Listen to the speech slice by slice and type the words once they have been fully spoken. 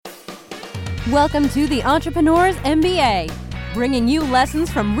Welcome to the Entrepreneur's MBA, bringing you lessons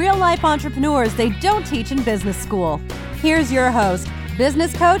from real-life entrepreneurs they don't teach in business school. Here's your host,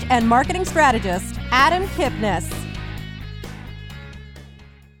 business coach and marketing strategist, Adam Kipnis.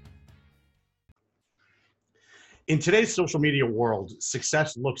 In today's social media world,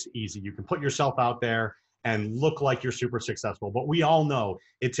 success looks easy. You can put yourself out there and look like you're super successful, but we all know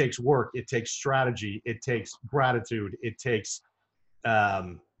it takes work, it takes strategy, it takes gratitude, it takes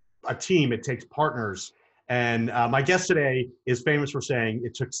a team, it takes partners. And my guest today is famous for saying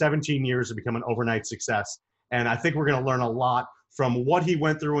it took 17 years to become an overnight success. And I think we're going to learn a lot from what he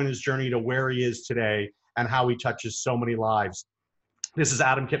went through in his journey to where he is today and how he touches so many lives. This is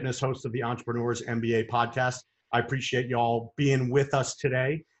Adam Kipnis, host of the Entrepreneur's MBA podcast. I appreciate y'all being with us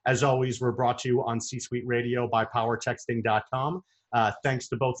today. As always, we're brought to you on C-Suite Radio by powertexting.com. Thanks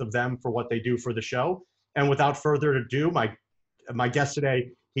to both of them for what they do for the show. And without further ado, my guest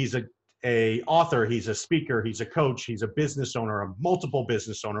today, he's a author, he's a speaker, he's a coach, he's a business owner, a multiple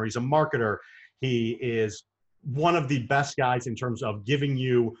business owner, he's a marketer. He is one of the best guys in terms of giving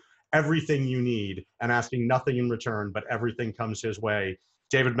you everything you need and asking nothing in return, but everything comes his way.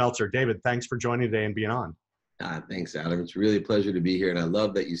 David Meltzer. David, thanks for joining today and being on. Thanks, Adam. It's really a pleasure to be here. And I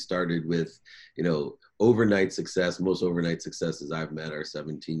love that you started with, overnight success. Most overnight successes I've met are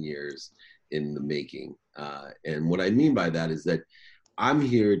 17 years in the making. And what I mean by that is that I'm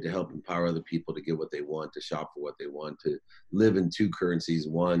here to help empower other people to get what they want, to shop for what they want, to live in two currencies.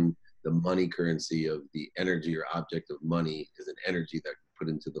 One, the money currency of the energy or object of money is an energy that put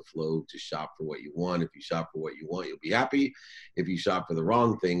into the flow to shop for what you want. If you shop for what you want, you'll be happy. If you shop for the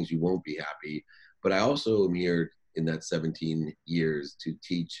wrong things, you won't be happy. But I also am here in that 17 years to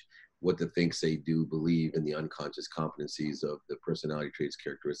teach what the think, say, do, believe in the unconscious competencies of the personality traits,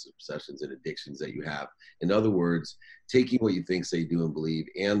 characteristics, obsessions, and addictions that you have. In other words, taking what you think, say, do, and believe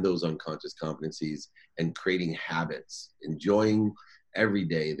and those unconscious competencies and creating habits, enjoying every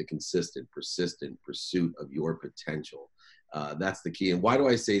day the consistent, persistent pursuit of your potential. That's the key. And why do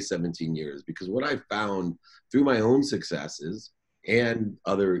I say 17 years? Because what I found through my own successes and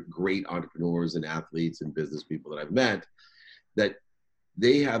other great entrepreneurs and athletes and business people that I've met, that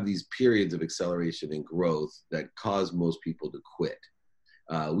they have these periods of acceleration and growth that cause most people to quit.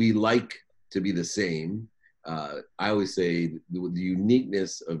 We like to be the same. I always say the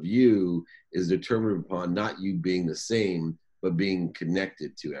uniqueness of you is determined upon not you being the same, but being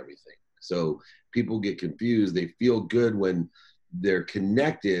connected to everything. So people get confused. They feel good when they're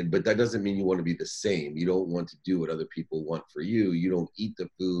connected, but that doesn't mean you want to be the same. You don't want to do what other people want for you. You don't eat the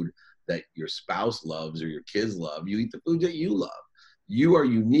food that your spouse loves or your kids love. You eat the food that you love. You are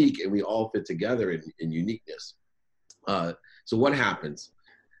unique, and we all fit together in uniqueness. So what happens?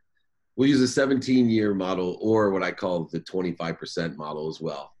 We'll use a 17-year model, or what I call the 25% model as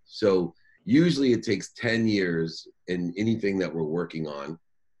well. So usually it takes 10 years in anything that we're working on.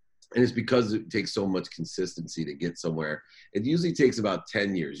 And it's because it takes so much consistency to get somewhere. It usually takes about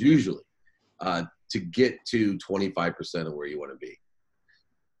 10 years, usually, to get to 25% of where you want to be.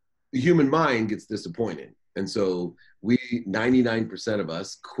 The human mind gets disappointed. And so 99% of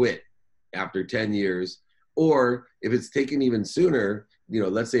us quit after 10 years. Or if it's taken even sooner,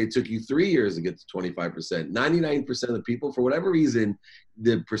 let's say it took you 3 years to get to 25%, 99% of the people, for whatever reason,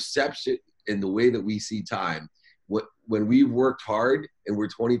 the perception and the way that we see time, when we've worked hard and we're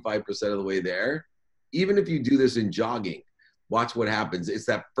 25% of the way there, even if you do this in jogging, watch what happens. It's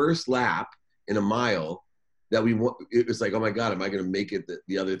that first lap in a mile that it's like, oh my God, am I going to make it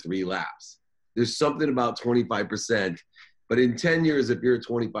the other 3 laps? There's something about 25%, but in 10 years, if you're at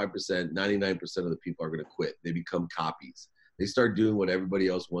 25%, 99% of the people are going to quit. They become copies. They start doing what everybody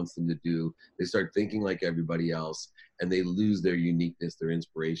else wants them to do. They start thinking like everybody else, and they lose their uniqueness, their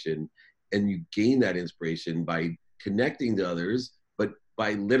inspiration. And you gain that inspiration by connecting to others, but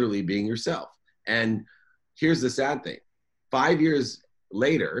by literally being yourself. And here's the sad thing. 5 years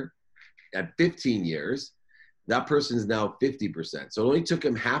later, at 15 years, that person is now 50%. So it only took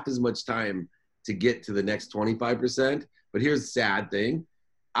him half as much time to get to the next 25%. But here's the sad thing.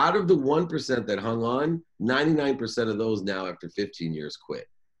 Out of the 1% that hung on, 99% of those now after 15 years quit.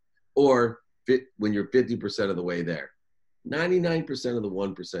 Or when you're 50% of the way there, 99% of the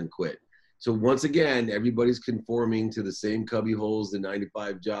 1% quit. So once again, everybody's conforming to the same cubby holes, the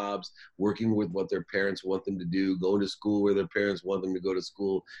 9-to-5 jobs, working with what their parents want them to do, going to school where their parents want them to go to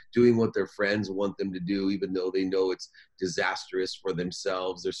school, doing what their friends want them to do, even though they know it's disastrous for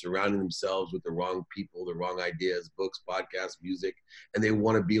themselves. They're surrounding themselves with the wrong people, the wrong ideas, books, podcasts, music, and they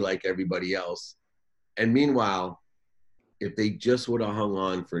want to be like everybody else. And meanwhile, if they just would have hung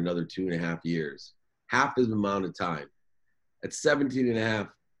on for another 2.5 years, half the amount of time, at 17 and a half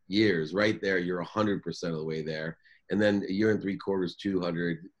years, right there, you're 100% of the way there. And then a year and 3/4,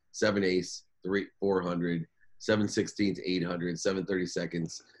 200, 7/8, 400, 7/16, 800,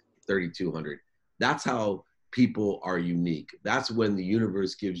 7/32, 3,200. That's how people are unique. That's when the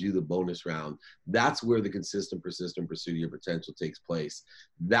universe gives you the bonus round. That's where the consistent, persistent pursuit of your potential takes place.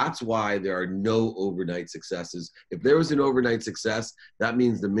 That's why there are no overnight successes. If there was an overnight success, that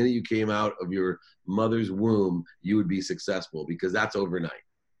means the minute you came out of your mother's womb, you would be successful, because that's overnight.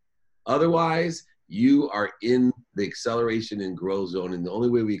 Otherwise, you are in the acceleration and growth zone. And the only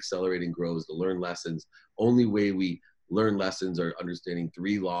way we accelerate and grow is to learn lessons. Only way we learn lessons are understanding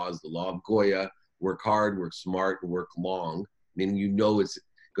 3 laws. The law of Goya: work hard, work smart, and work long, meaning it's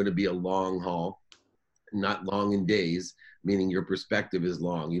going to be a long haul, not long in days, meaning your perspective is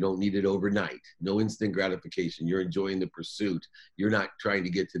long. You don't need it overnight. No instant gratification. You're enjoying the pursuit. You're not trying to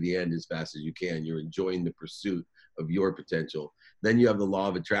get to the end as fast as you can. You're enjoying the pursuit of your potential. Then you have the law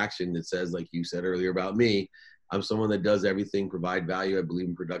of attraction that says, like you said earlier about me, I'm someone that does everything, provide value. I believe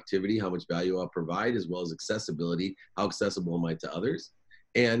in productivity, how much value I'll provide, as well as accessibility. How accessible am I to others?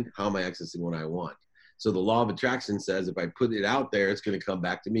 And how am I accessing what I want? So the law of attraction says if I put it out there, it's going to come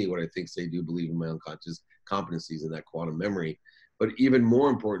back to me, what I think, say, do, believe in my unconscious competencies and that quantum memory. But even more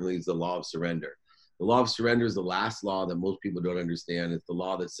importantly is the law of surrender. The law of surrender is the last law that most people don't understand. It's the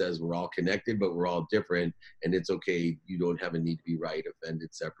law that says we're all connected, but we're all different. And it's okay. You don't have a need to be right, offended,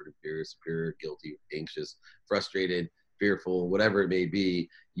 separate, inferior, superior, guilty, anxious, frustrated, fearful, whatever it may be.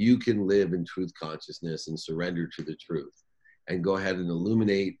 You can live in truth consciousness and surrender to the truth, and go ahead and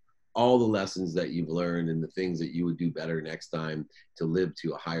illuminate all the lessons that you've learned and the things that you would do better next time to live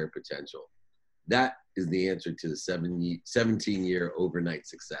to a higher potential. That is the answer to the 17-year overnight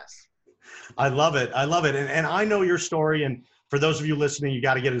success. I love it. I love it. And I know your story. And for those of you listening, you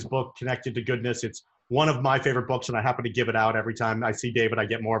got to get his book, Connected to Goodness. It's one of my favorite books, and I happen to give it out every time I see David. I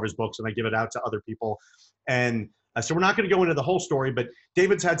get more of his books and I give it out to other people. And so we're not going to go into the whole story, but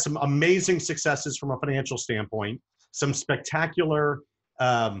David's had some amazing successes from a financial standpoint, some spectacular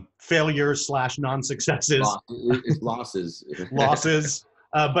failures / non-successes. It's losses. Losses.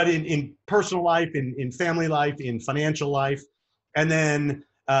 But in personal life, in family life, in financial life. And then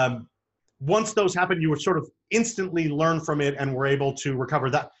once those happened, you were sort of instantly learn from it and were able to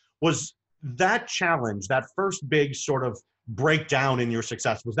recover. That was that challenge, that first big sort of breakdown in your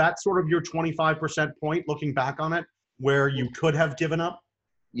success. Was that sort of your 25% point looking back on it, where you could have given up?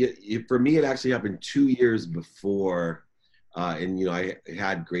 Yeah, for me, it actually happened 2 years before. And, I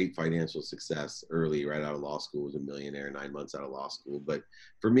had great financial success early, right out of law school. Was a millionaire 9 months out of law school. But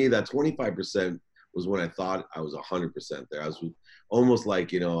for me, that 25% was when I thought I was 100% there. I was almost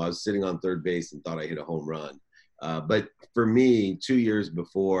like, I was sitting on third base and thought I hit a home run. But for me, 2 years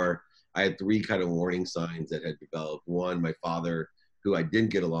before, I had 3 kind of warning signs that had developed. One, my father, who I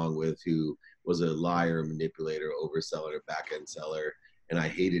didn't get along with, who was a liar, manipulator, overseller, back-end seller, and I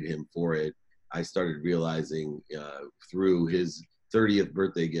hated him for it. I started realizing through his 30th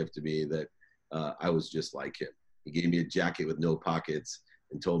birthday gift to me that I was just like him. He gave me a jacket with no pockets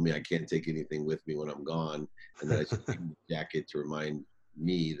and told me I can't take anything with me when I'm gone, and that I should take the jacket to remind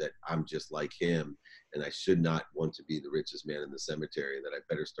me that I'm just like him, and I should not want to be the richest man in the cemetery, that I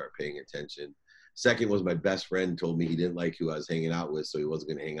better start paying attention. Second was my best friend told me he didn't like who I was hanging out with, so he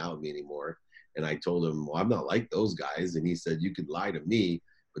wasn't going to hang out with me anymore. And I told him, well, I'm not like those guys. And he said, you could lie to me,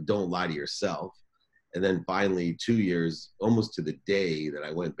 but don't lie to yourself. And then finally, 2 years, almost to the day that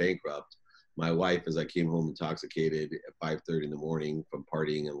I went bankrupt, my wife, as I came home intoxicated at 5:30 in the morning from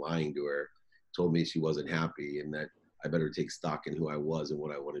partying and lying to her, told me she wasn't happy and that I better take stock in who I was and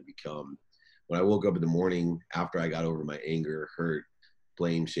what I want to become. When I woke up in the morning, after I got over my anger, hurt,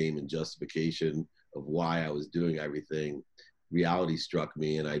 blame, shame, and justification of why I was doing everything, reality struck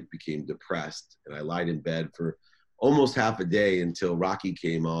me and I became depressed. And I lied in bed for almost half a day until Rocky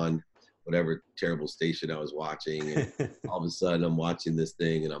came on, whatever terrible station I was watching. And all of a sudden I'm watching this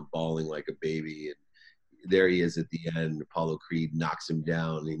thing and I'm bawling like a baby. And there he is at the end. Apollo Creed knocks him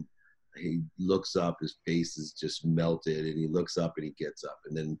down. And he looks up, his face is just melted, and he looks up and he gets up,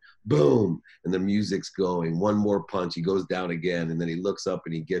 and then boom, and the music's going. One more punch, he goes down again, and then he looks up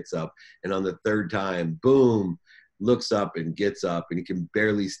and he gets up. And on the third time, boom, looks up and gets up, and he can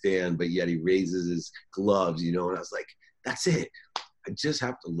barely stand, but yet he raises his gloves, and I was like, that's it. I just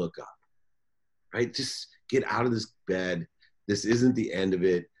have to look up, right? Just get out of this bed. This isn't the end of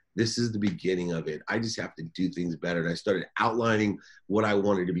it. this is the beginning of it. I just have to do things better. And I started outlining what I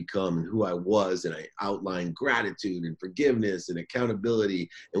wanted to become and who I was. And I outlined gratitude and forgiveness and accountability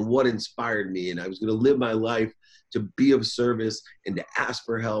and what inspired me. And I was going to live my life to be of service and to ask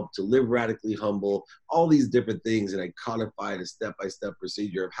for help, to live radically humble, all these different things. And I codified a step-by-step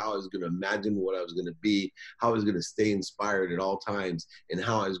procedure of how I was going to imagine what I was going to be, how I was going to stay inspired at all times, and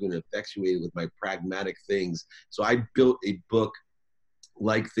how I was going to effectuate it with my pragmatic things. So I built a book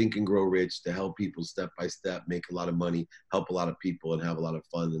like Think and Grow Rich to help people step by step make a lot of money, help a lot of people, and have a lot of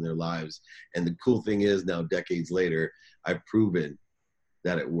fun in their lives. And the cool thing is now, decades later, I've proven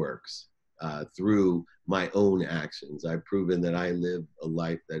that it works through my own actions. I've proven that I live a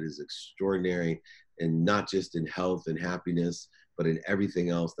life that is extraordinary, and not just in health and happiness, but in everything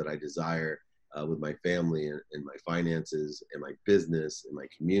else that I desire with my family and my finances and my business and my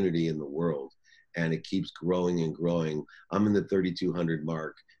community and the world. And it keeps growing and growing. I'm in the 3,200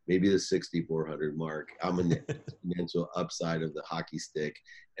 mark, maybe the 6,400 mark. I'm in the exponential upside of the hockey stick,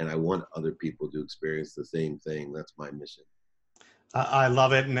 and I want other people to experience the same thing. That's my mission. I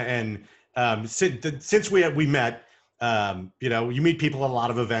love it. And since we met, you meet people at a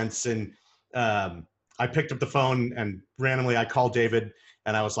lot of events, and I picked up the phone and randomly I called David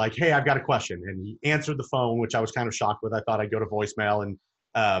and I was like, hey, I've got a question. And he answered the phone, which I was kind of shocked with. I thought I'd go to voicemail and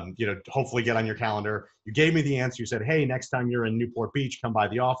hopefully get on your calendar. You gave me the answer. You said, hey, next time you're in Newport Beach, come by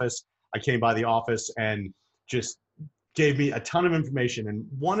the office. I came by the office and just gave me a ton of information. And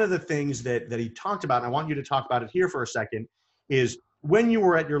one of the things that he talked about, and I want you to talk about it here for a second, is when you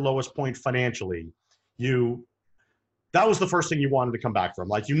were at your lowest point financially, that was the first thing you wanted to come back from.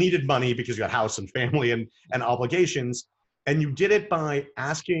 Like, you needed money because you got house and family and obligations. And you did it by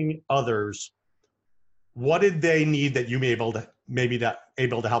asking others, what did they need that you may able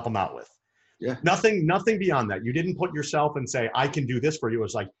to help them out with? Yeah. Nothing beyond that. You didn't put yourself and say, I can do this for you. It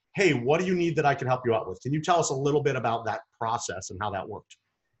was like, hey, what do you need that I can help you out with? Can you tell us a little bit about that process and how that worked?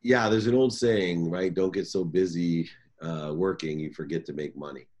 Yeah, there's an old saying, right? Don't get so busy working, you forget to make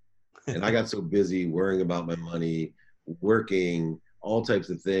money. And I got so busy worrying about my money, working, all types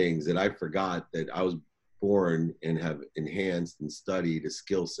of things, that I forgot that I was born and have enhanced and studied a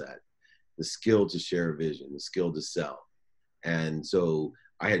skill set, the skill to share a vision, the skill to sell. And so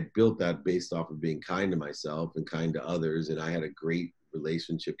I had built that based off of being kind to myself and kind to others. And I had a great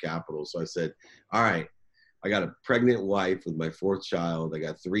relationship capital. So I said, all right, I got a pregnant wife with my fourth child. I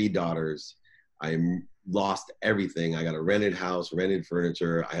got 3 daughters. I lost everything. I got a rented house, rented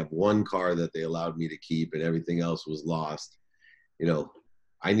furniture. I have 1 car that they allowed me to keep, and everything else was lost.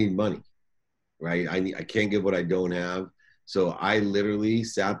 I need money, right? I can't give what I don't have. So I literally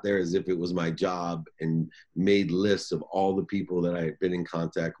sat there as if it was my job and made lists of all the people that I had been in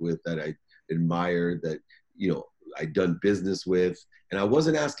contact with, that I admired, that, I'd done business with. And I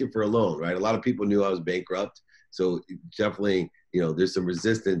wasn't asking for a loan, right? A lot of people knew I was bankrupt. So definitely, there's some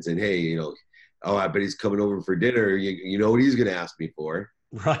resistance, and hey, oh, I bet he's coming over for dinner. You know what he's going to ask me for.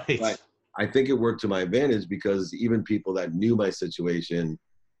 Right. But I think it worked to my advantage, because even people that knew my situation,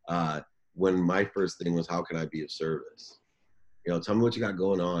 when my first thing was, how can I be of service? Tell me what you got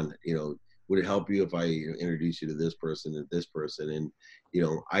going on. Would it help you if I introduce you to this person and this person? And,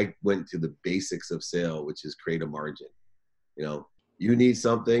 I went to the basics of sale, which is create a margin. You need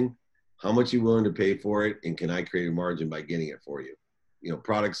something, how much you willing to pay for it? And can I create a margin by getting it for you?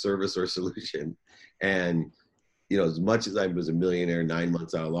 Product, service, or solution. And, as much as I was a millionaire 9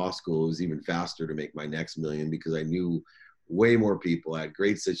 months out of law school, it was even faster to make my next million, because I knew way more people, I had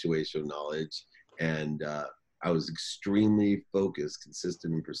great situational knowledge, and I was extremely focused,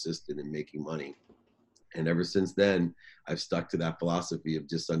 consistent, and persistent in making money. And ever since then, I've stuck to that philosophy of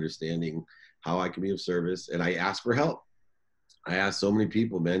just understanding how I can be of service. And I ask for help. I ask so many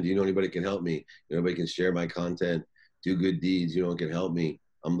people, man, do you know anybody can help me? Anybody can share my content, do good deeds, can help me.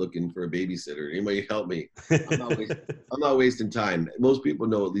 I'm looking for a babysitter. Anybody help me? I'm not wasting time. Most people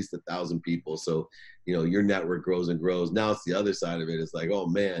know at least 1,000 people. So, your network grows and grows. Now it's the other side of it. It's like, oh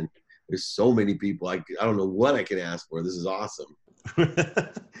man, there's so many people. I don't know what I can ask for. This is awesome.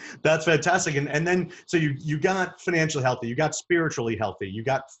 That's fantastic. And then, so you got financially healthy, you got spiritually healthy, you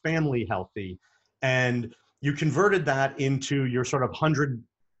got family healthy, and you converted that into your sort of 100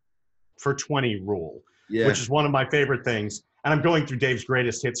 for 20 rule, which is one of my favorite things. And I'm going through Dave's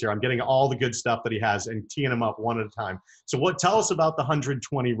greatest hits here. I'm getting all the good stuff that he has and teeing them up one at a time. So tell us about the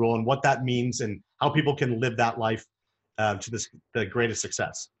 120 rule and what that means and how people can live that life to the greatest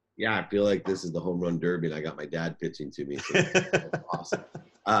success. Yeah, I feel like this is the home run derby, and I got my dad pitching to me. So that's awesome.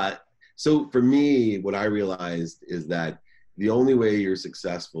 So for me, what I realized is that the only way you're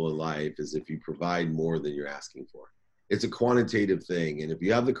successful in life is if you provide more than you're asking for. It's a quantitative thing. And if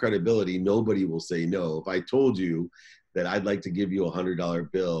you have the credibility, nobody will say no. If I told you that I'd like to give you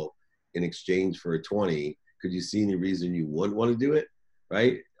 $100 bill in exchange for a 20, could you see any reason you wouldn't want to do it?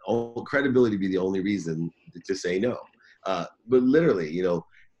 Right? Credibility be the only reason to say no. But literally, you know,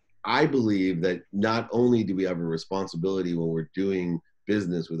 I believe that not only do we have a responsibility when we're doing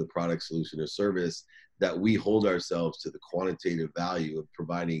business with a product, solution, or service, that we hold ourselves to the quantitative value of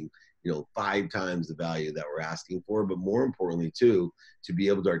providing, you know, 5 times the value that we're asking for, but more importantly too, to be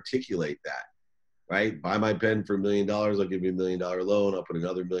able to articulate that, right? Buy my pen for $1 million, I'll give you $1 million loan, I'll put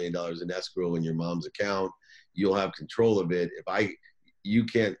another $1 million in escrow in your mom's account, you'll have control of it.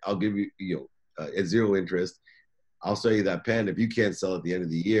 I'll give you, you know, at 0 interest, I'll sell you that pen. If you can't sell at the end of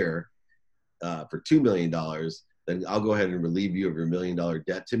the year for $2 million, then I'll go ahead and relieve you of your $1 million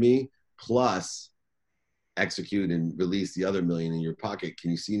debt to me, plus execute and release the other $1 million in your pocket.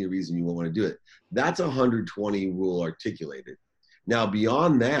 Can you see any reason you won't want to do it? That's a 120 rule articulated. Now,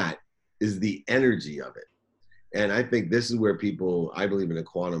 beyond that is the energy of it. And I think this is where I believe in a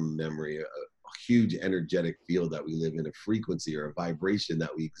quantum memory, a huge energetic field that we live in, a frequency or a vibration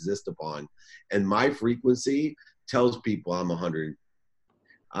that we exist upon. And my frequency tells people I'm 100.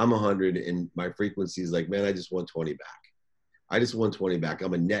 I'm 100 and my frequency is like, man, I just want 20 back. I just want 20 back.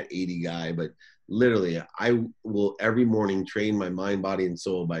 I'm a net 80 guy, but literally I will every morning train my mind, body, and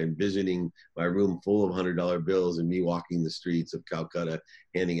soul by envisioning my room full of $100 bills and me walking the streets of Calcutta,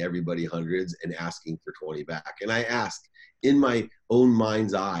 handing everybody hundreds and asking for 20 back. And I ask in my own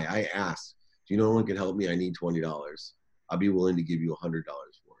mind's eye, I ask, do you know anyone can help me? I need $20. I'll be willing to give you $100 for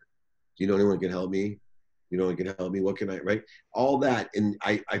it. Do you know anyone can help me? You know, it can help me. What can I, right? All that. And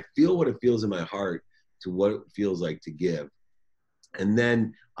I feel what it feels in my heart to what it feels like to give. And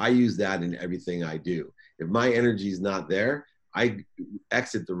then I use that in everything I do. If my energy is not there, I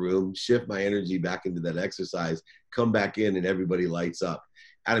exit the room, shift my energy back into that exercise, come back in, and everybody lights up.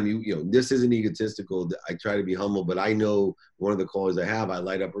 Adam, you know, this isn't egotistical. I try to be humble, but I know one of the qualities I have, I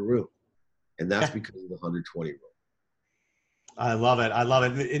light up a room. And that's because of the 120 rule. I love it. I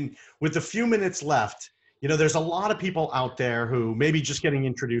love it. And with a few minutes left, you know, there's a lot of people out there who may be just getting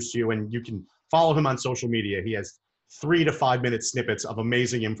introduced to you, and you can follow him on social media. He has 3 to 5 minute snippets of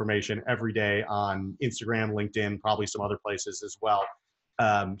amazing information every day on Instagram, LinkedIn, probably some other places as well.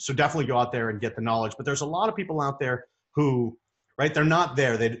 So definitely go out there and get the knowledge. But there's a lot of people out there who, right, they're not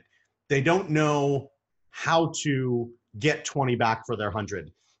there. They don't know how to get 20 back for their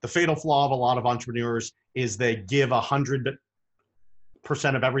 100. The fatal flaw of a lot of entrepreneurs is they give 100%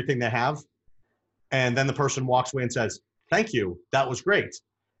 of everything they have. And then the person walks away and says, thank you, that was great.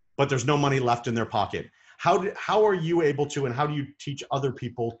 But there's no money left in their pocket. How are you able to, and how do you teach other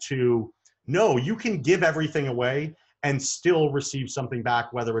people to know you can give everything away and still receive something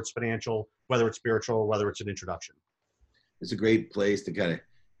back, whether it's financial, whether it's spiritual, whether it's an introduction? It's a great place to kind of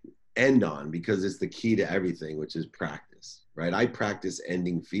end on, because it's the key to everything, which is practice, right? I practice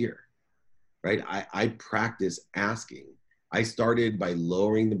ending fear, right? I practice asking. I started by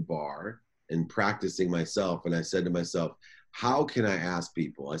lowering the bar and practicing myself. And I said to myself, how can I ask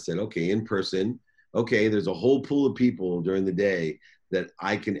people? I said, okay, in person. Okay, there's a whole pool of people during the day that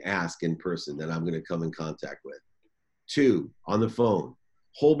I can ask in person that I'm going to come in contact with. 2, on the phone,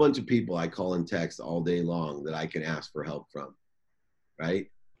 whole bunch of people I call and text all day long that I can ask for help from, right?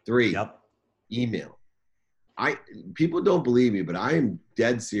 3, email. People don't believe me, but I am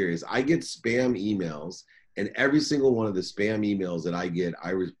dead serious. I get spam emails, and every single one of the spam emails that I get,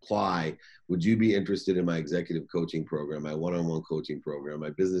 I reply, would you be interested in my executive coaching program, my one-on-one coaching program, my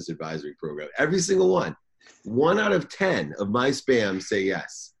business advisory program? Every single one. 1 out of 10 of my spam say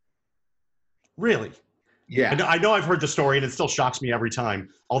yes. Really? Yeah. I know I've heard the story, and it still shocks me every time,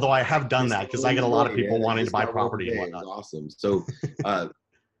 although I have done that because I get a lot of people wanting to buy property and whatnot. Awesome. So,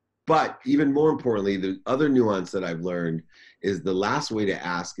 but even more importantly, the other nuance that I've learned is the last way to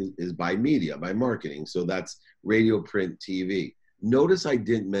ask is by media, by marketing. So that's radio, print, TV. Notice I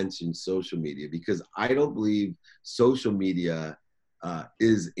didn't mention social media, because I don't believe social media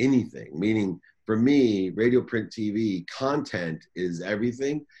is anything. Meaning, for me, radio, print, TV, content is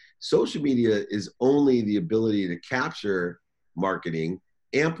everything. Social media is only the ability to capture marketing,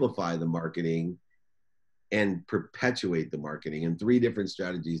 amplify the marketing, and perpetuate the marketing. And 3 different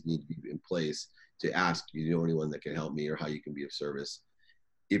strategies need to be in place to ask, you know, anyone that can help me or how you can be of service.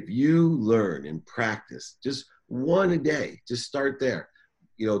 If you learn and practice just 1 a day, just start there.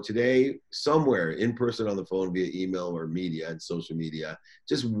 You know, today, somewhere in person, on the phone, via email or media and social media,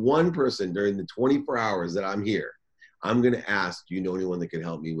 just 1 person during the 24 hours that I'm here, I'm going to ask, do you know anyone that can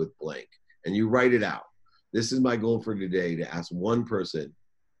help me with blank? And you write it out. This is my goal for today, to ask 1 person.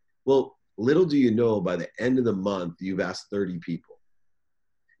 Well, Little do you know, by the end of the month, you've asked 30 people.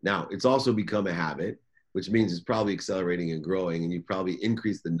 Now, it's also become a habit, which means it's probably accelerating and growing, and you probably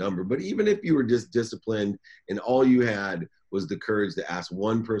increased the number. But even if you were just disciplined and all you had was the courage to ask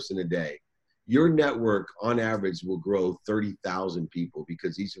one person a day, your network on average will grow 30,000 people,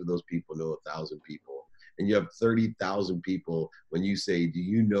 because each of those people know 1,000 people. And you have 30,000 people when you say, do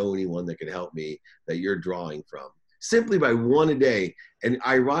you know anyone that can help me, that you're drawing from? Simply by one a day. And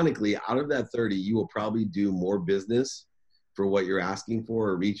ironically, out of that 30, you will probably do more business for what you're asking for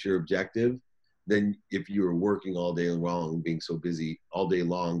or reach your objective than if you were working all day long, being so busy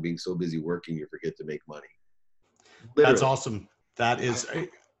working, you forget to make money. Literally. That's awesome. That is,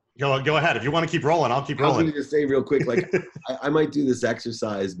 go ahead. If you want to keep rolling, I'll keep rolling. I was going to say real quick, like I might do this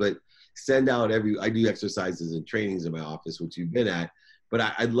exercise, but send out I do exercises and trainings in my office, which you've been at, but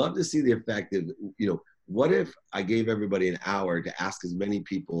I'd love to see the effect of, what if I gave everybody an hour to ask as many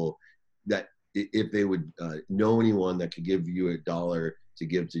people that if they would know anyone that could give you $1 to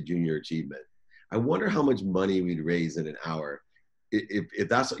give to Junior Achievement. I wonder how much money we'd raise in an hour. If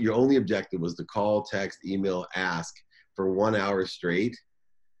that's your only objective, was to call, text, email, ask for 1 hour straight.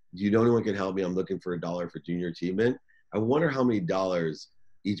 Do you know anyone can help me? I'm looking for $1 for Junior Achievement. I wonder how many dollars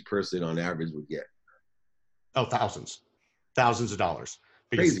each person on average would get. Oh, thousands of dollars.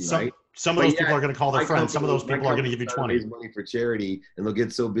 Because crazy, right? Some of those people are going to call their friends. Some of those people are going to give you 20. Raise money for charity, and they'll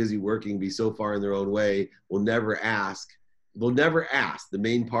get so busy working, be so far in their own way, will never ask. They'll never ask the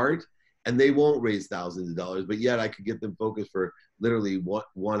main part, and they won't raise thousands of dollars. But yet I could get them focused for literally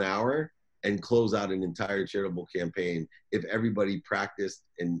 1 hour and close out an entire charitable campaign if everybody practiced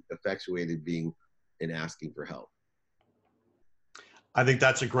and effectuated being and asking for help. I think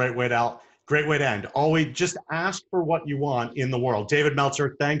that's a great way to end. Always just ask for what you want in the world. David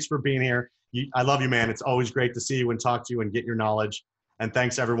Meltzer, thanks for being here. I love you, man. It's always great to see you and talk to you and get your knowledge. And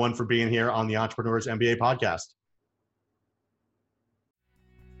thanks everyone for being here on the Entrepreneurs MBA podcast.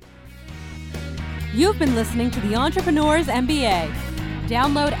 You've been listening to the Entrepreneurs MBA.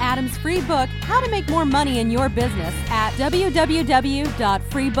 Download Adam's free book, How to Make More Money in Your Business, at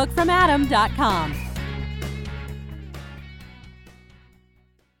www.freebookfromadam.com.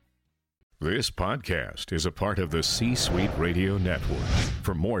 This podcast is a part of the C-Suite Radio Network.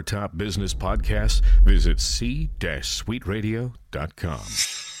 For more top business podcasts, visit c-suiteradio.com.